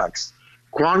complex,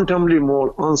 quantumly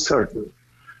more uncertain,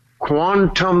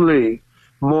 quantumly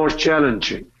more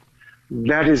challenging.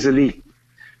 That is a leap.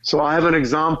 So I have an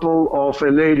example of a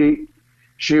lady.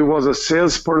 She was a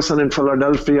salesperson in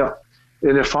Philadelphia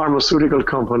in a pharmaceutical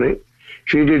company.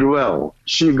 She did well.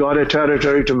 She got a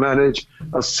territory to manage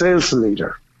a sales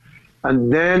leader.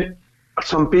 And then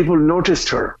some people noticed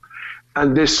her,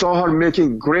 and they saw her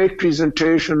making great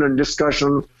presentation and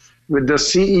discussion with the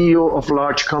CEO of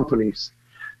large companies.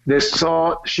 They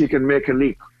saw she can make a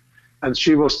leap. And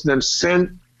she was then sent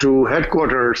to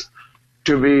headquarters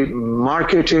to be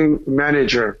marketing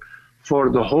manager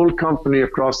for the whole company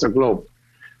across the globe.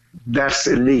 That's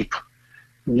a leap.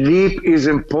 Leap is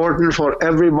important for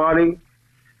everybody,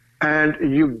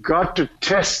 and you got to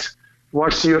test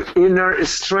what your inner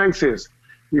strength is.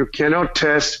 You cannot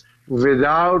test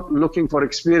without looking for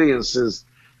experiences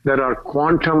that are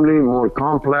quantumly more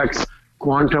complex,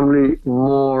 quantumly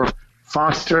more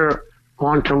faster,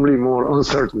 quantumly more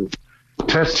uncertain.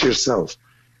 Test yourself.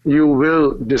 You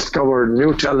will discover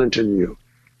new talent in you.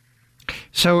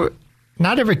 So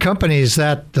not every company is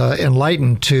that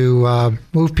enlightened to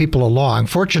move people along.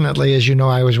 Fortunately, as you know,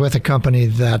 I was with a company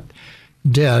that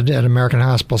did at American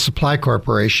Hospital Supply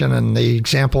Corporation, and the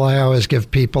example I always give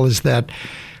people is that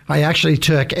I actually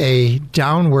took a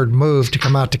downward move to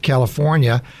come out to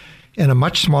California in a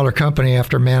much smaller company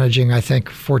after managing, I think,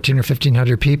 1,400 or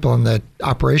 1,500 people on the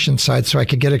operations side, so I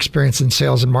could get experience in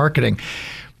sales and marketing.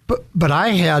 But I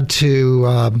had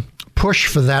to push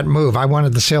for that move. I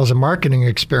wanted the sales and marketing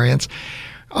experience,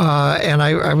 and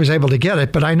I was able to get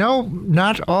it. But I know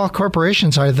not all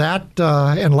corporations are that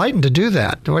enlightened to do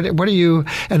that. What do you?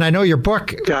 And I know your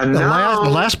book, the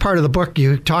last part of the book,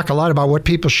 you talk a lot about what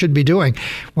people should be doing.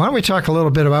 Why don't we talk a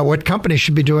little bit about what companies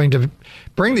should be doing to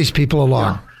bring these people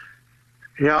along?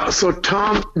 Yeah. So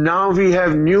Tom, now we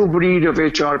have new breed of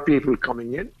HR people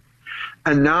coming in.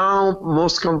 And now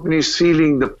most companies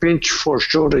feeling the pinch for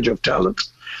shortage of talent.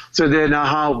 So they now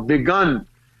have begun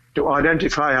to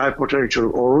identify high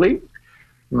potential early.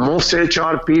 Most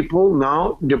HR people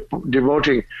now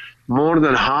devoting more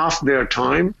than half their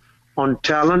time on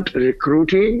talent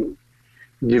recruiting,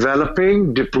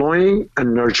 developing, deploying,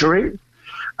 and nurturing.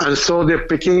 And so they're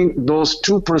picking those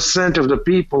 2% of the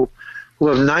people who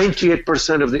have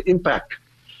 98% of the impact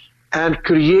and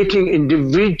creating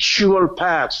individual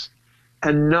paths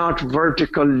and not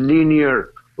vertical,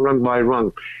 linear, rung by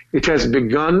rung. It has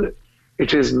begun.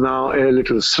 It is now a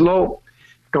little slow.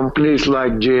 Companies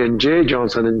like J&J,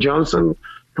 Johnson & Johnson,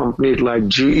 companies like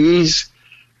GE's,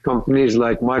 companies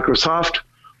like Microsoft,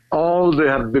 all they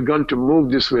have begun to move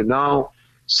this way now,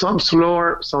 some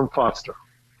slower, some faster.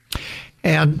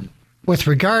 And with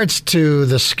regards to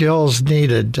the skills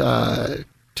needed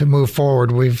to move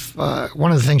forward,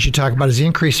 one of the things you talk about is the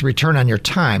increased return on your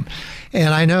time.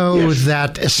 And I know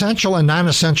that essential and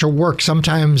non-essential work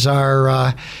sometimes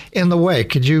are in the way.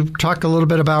 Could you talk a little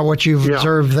bit about what you've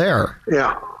observed there?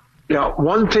 Yeah.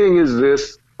 One thing is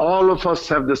this: all of us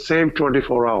have the same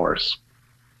 24 hours.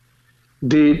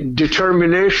 The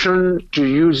determination to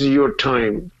use your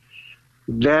time,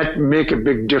 that make a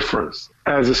big difference.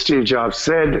 As Steve Jobs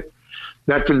said,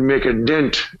 that will make a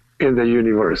dent in the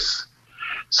universe.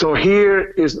 So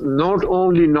here is not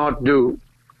only not do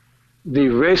the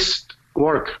waste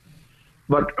work,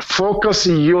 but focus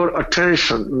your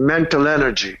attention, mental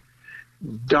energy,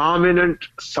 dominant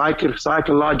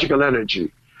psychological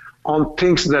energy on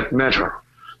things that matter.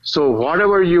 So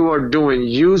whatever you are doing,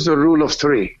 use the rule of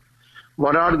 3.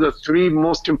 What are the 3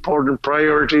 most important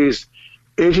priorities?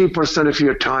 80% of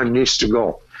your time needs to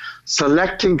go.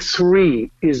 Selecting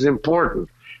 3 is important.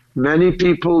 Many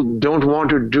people don't want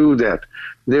to do that.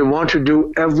 They want to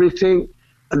do everything,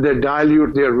 and they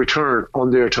dilute their return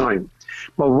on their time.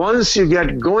 But once you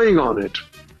get going on it,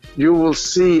 you will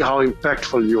see how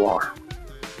impactful you are.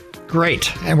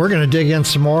 Great. And we're going to dig in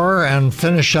some more and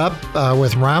finish up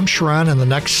with Ram Charan in the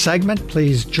next segment.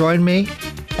 Please join me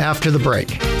after the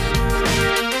break.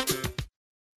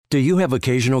 Do you have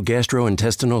occasional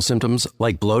gastrointestinal symptoms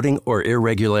like bloating or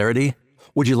irregularity?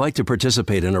 Would you like to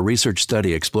participate in a research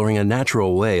study exploring a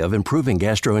natural way of improving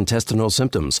gastrointestinal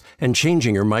symptoms and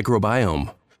changing your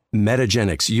microbiome?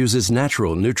 Metagenics uses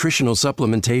natural nutritional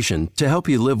supplementation to help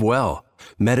you live well.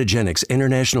 Metagenics'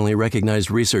 internationally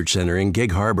recognized research center in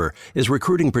Gig Harbor is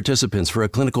recruiting participants for a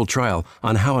clinical trial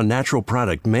on how a natural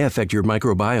product may affect your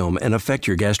microbiome and affect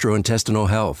your gastrointestinal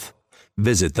health.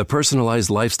 Visit the Personalized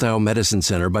Lifestyle Medicine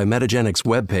Center by Metagenics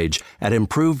webpage at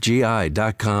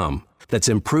improvegi.com. That's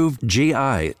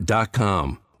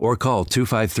improvegi.com, or call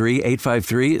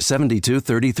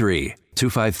 253-853-7233.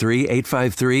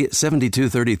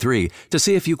 253-853-7233 to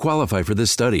see if you qualify for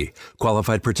this study.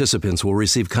 Qualified participants will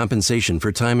receive compensation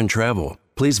for time and travel.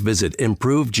 Please visit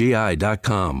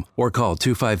improvegi.com or call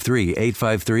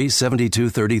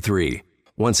 253-853-7233.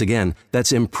 Once again,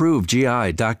 that's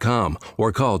improvegi.com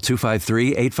or call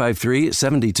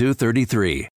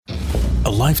 253-853-7233. A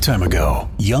lifetime ago,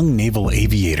 young naval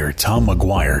aviator Tom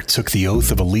McGuire took the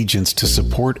oath of allegiance to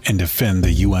support and defend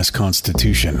the U.S.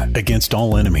 Constitution against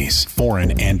all enemies,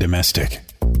 foreign and domestic.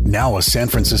 Now a San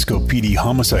Francisco PD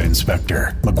homicide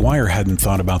inspector, McGuire hadn't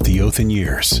thought about the oath in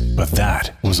years, but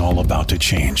that was all about to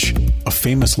change. A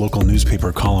famous local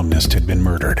newspaper columnist had been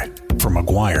murdered. For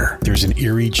McGuire, there's an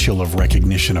eerie chill of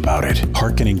recognition about it,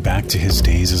 hearkening back to his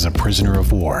days as a prisoner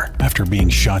of war after being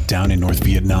shot down in North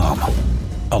Vietnam.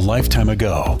 A lifetime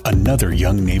ago, another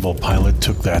young naval pilot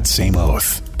took that same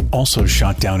oath. Also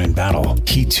shot down in battle,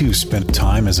 he too spent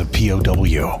time as a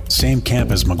POW, same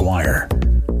camp as McGuire.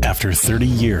 After 30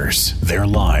 years, their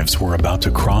lives were about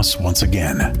to cross once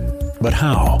again. But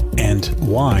how and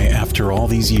why after all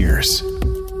these years?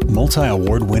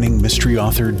 Multi-award-winning mystery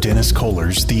author Dennis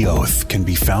Kohler's The Oath can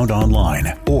be found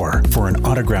online or for an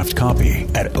autographed copy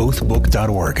at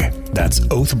oathbook.org. That's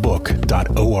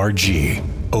oathbook.org.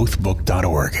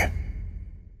 oathbook.org.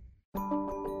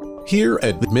 Here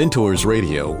at Mentors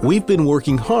Radio, we've been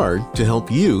working hard to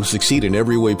help you succeed in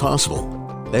every way possible.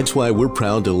 That's why we're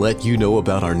proud to let you know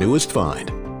about our newest find,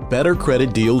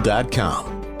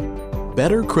 BetterCreditDeal.com.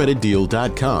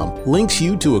 BetterCreditDeal.com links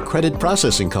you to a credit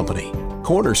processing company,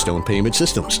 Cornerstone Payment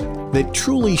Systems, that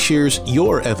truly shares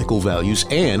your ethical values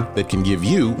and that can give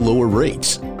you lower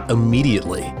rates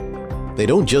immediately. They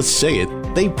don't just say it,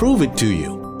 they prove it to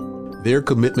you. Their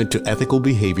commitment to ethical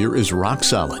behavior is rock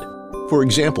solid. For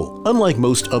example, unlike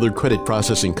most other credit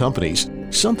processing companies,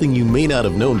 something you may not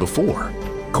have known before,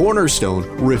 Cornerstone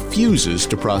refuses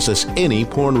to process any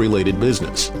porn-related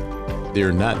business.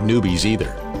 They're not newbies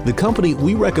either. The company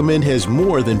we recommend has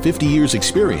more than 50 years'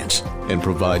 experience and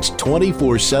provides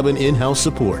 24/7 in-house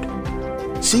support.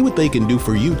 See what they can do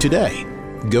for you today.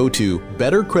 Go to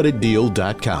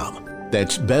BetterCreditDeal.com.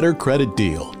 That's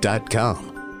BetterCreditDeal.com.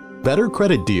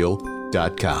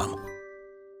 BetterCreditDeal.com.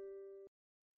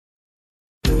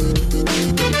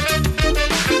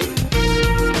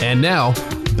 And now,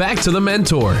 back to the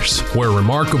Mentors, where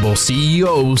remarkable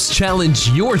CEOs challenge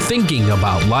your thinking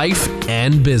about life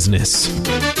and business.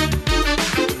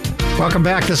 Welcome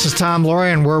back. This is Tom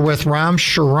Laurie, and we're with Ram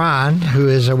Charan, who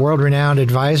is a world-renowned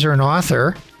advisor and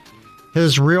author.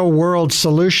 His real-world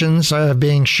solutions are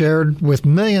being shared with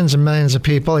millions and millions of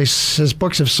people. His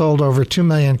books have sold over 2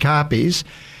 million copies.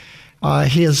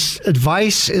 His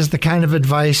advice is the kind of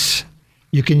advice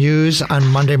you can use on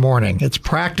Monday morning. It's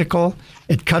practical.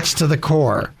 It cuts to the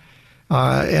core.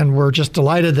 And we're just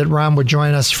delighted that Ram would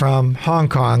join us from Hong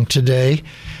Kong today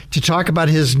to talk about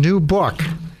his new book,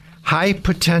 High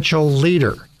Potential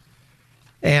Leader.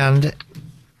 And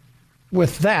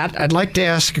with that, I'd like to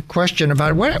ask a question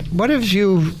about what have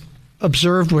you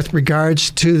observed with regards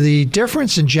to the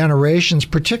difference in generations,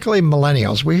 particularly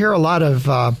millennials? We hear a lot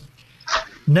of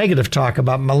negative talk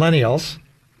about millennials.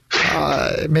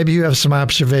 Maybe you have some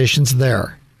observations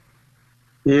there.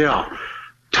 Yeah.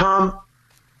 Tom,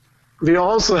 we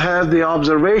also have the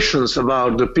observations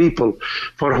about the people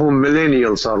for whom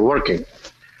millennials are working.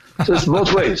 So it's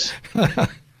both ways.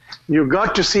 You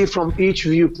got to see from each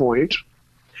viewpoint,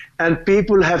 and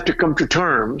people have to come to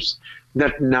terms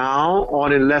that now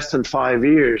or in less than 5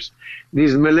 years,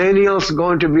 these millennials are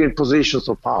going to be in positions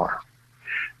of power.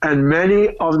 And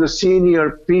many of the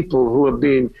senior people who have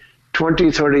been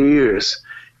 20, 30 years,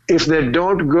 if they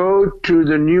don't go to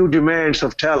the new demands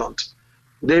of talent,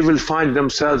 they will find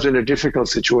themselves in a difficult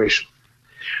situation.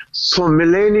 So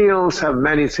millennials have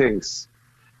many things.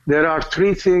 There are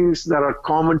 3 things that are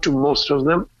common to most of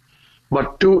them,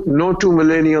 but no two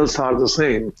millennials are the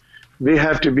same. We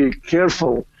have to be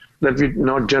careful that we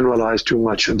not generalize too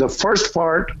much. The first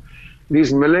part,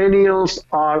 these millennials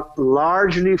are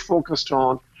largely focused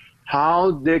on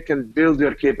how they can build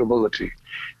their capability.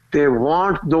 They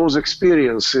want those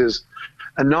experiences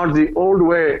and not the old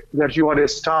way that you are a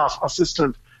staff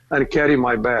assistant and carry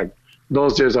my bag.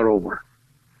 Those days are over.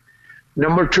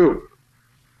 Number 2,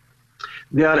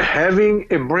 they are having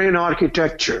a brain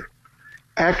architecture,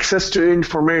 access to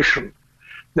information,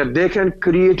 that they can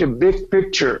create a big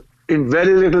picture in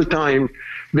very little time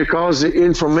because the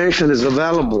information is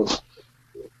available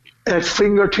at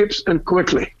fingertips and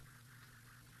quickly.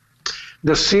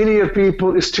 The senior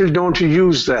people still don't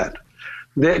use that.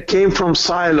 They came from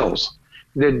silos.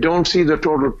 They don't see the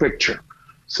total picture.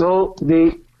 So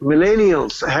the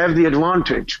millennials have the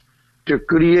advantage to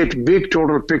create big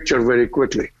total picture very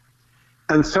quickly.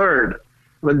 And third,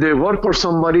 when they work for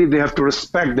somebody, they have to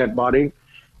respect that body,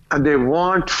 and they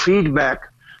want feedback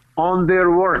on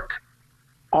their work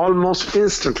almost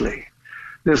instantly.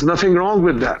 There's nothing wrong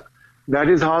with that. That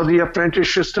is how the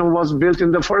apprentice system was built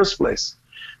in the first place.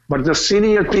 But the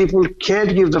senior people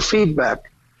can't give the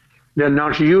feedback. They're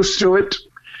not used to it,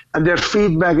 and their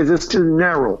feedback is still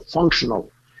narrow,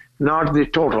 functional, not the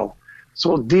total.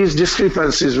 So these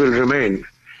discrepancies will remain,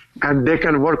 and they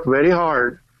can work very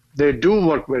hard. They do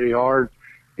work very hard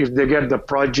if they get the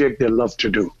project they love to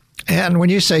do. And when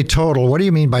you say total, what do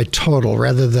you mean by total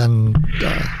rather than...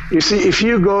 You see, if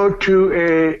you go to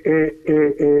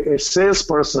a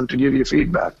salesperson to give you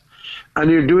feedback,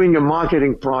 and you're doing a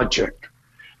marketing project,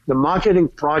 the marketing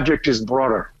project is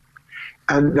broader.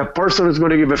 And the person who's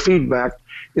going to give a feedback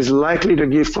is likely to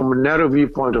give from a narrow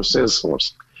viewpoint of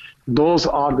Salesforce. Those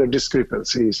are the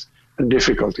discrepancies and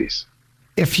difficulties.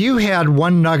 If you had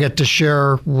one nugget to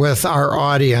share with our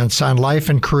audience on life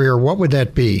and career, what would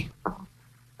that be?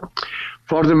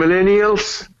 For the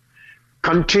millennials,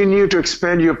 continue to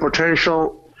expand your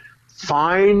potential.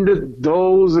 Find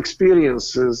those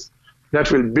experiences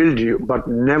that will build you, but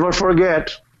never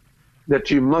forget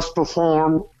that you must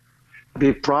perform,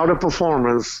 be proud of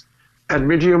performance,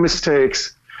 admit your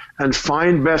mistakes, and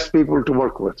find best people to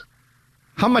work with.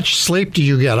 How much sleep do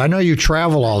you get? I know you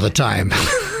travel all the time.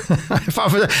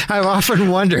 I've often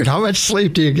wondered, how much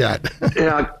sleep do you get?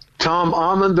 Yeah, Tom,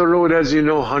 I'm on the road, as you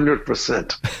know,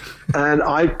 100%. And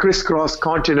I crisscross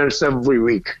continents every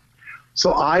week.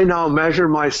 So I now measure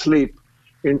my sleep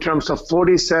in terms of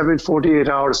 47, 48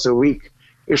 hours a week.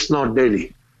 It's not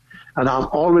daily. And I'm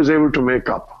always able to make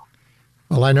up.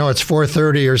 Well, I know it's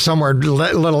 4:30 or somewhere a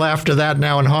little after that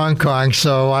now in Hong Kong.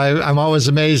 So I'm always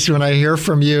amazed when I hear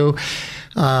from you.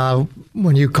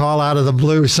 When you call out of the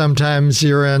blue, sometimes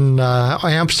you're in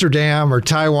Amsterdam or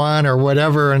Taiwan or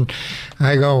whatever. And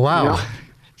I go, wow. Yeah.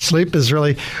 Sleep is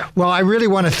really... Well, I really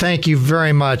want to thank you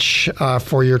very much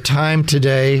for your time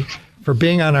today, for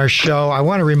being on our show. I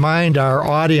want to remind our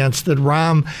audience that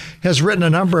Ram has written a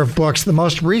number of books. The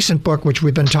most recent book, which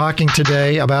we've been talking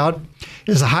today about,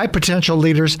 is High Potential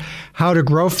Leaders, How to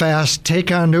Grow Fast,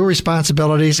 Take on New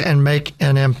Responsibilities, and Make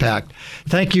an Impact.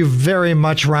 Thank you very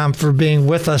much, Ram, for being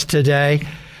with us today.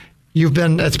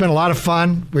 It's been a lot of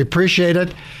fun. We appreciate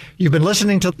it. You've been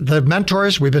listening to The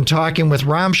Mentors. We've been talking with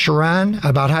Ram Charan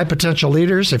about high potential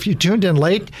leaders. If you tuned in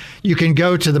late, you can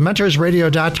go to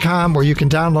thementorsradio.com where you can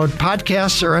download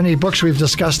podcasts or any books we've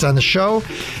discussed on the show.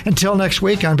 Until next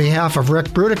week, on behalf of Rick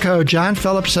Brutico, John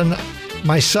Phillips, and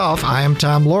myself, I am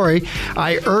Tom Laurie.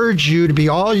 I urge you to be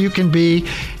all you can be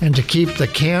and to keep the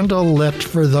candle lit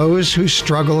for those who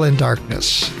struggle in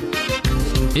darkness.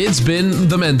 It's been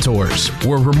The Mentors,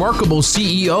 where remarkable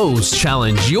CEOs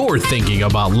challenge your thinking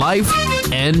about life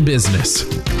and business.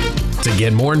 To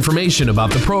get more information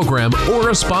about the program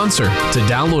or a sponsor, to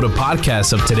download a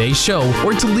podcast of today's show,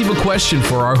 or to leave a question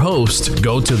for our host,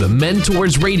 go to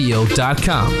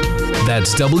thementorsradio.com.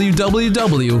 That's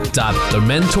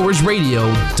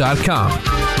www.thementorsradio.com.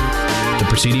 The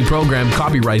preceding program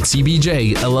copyright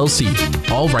CBJ LLC.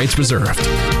 All rights reserved.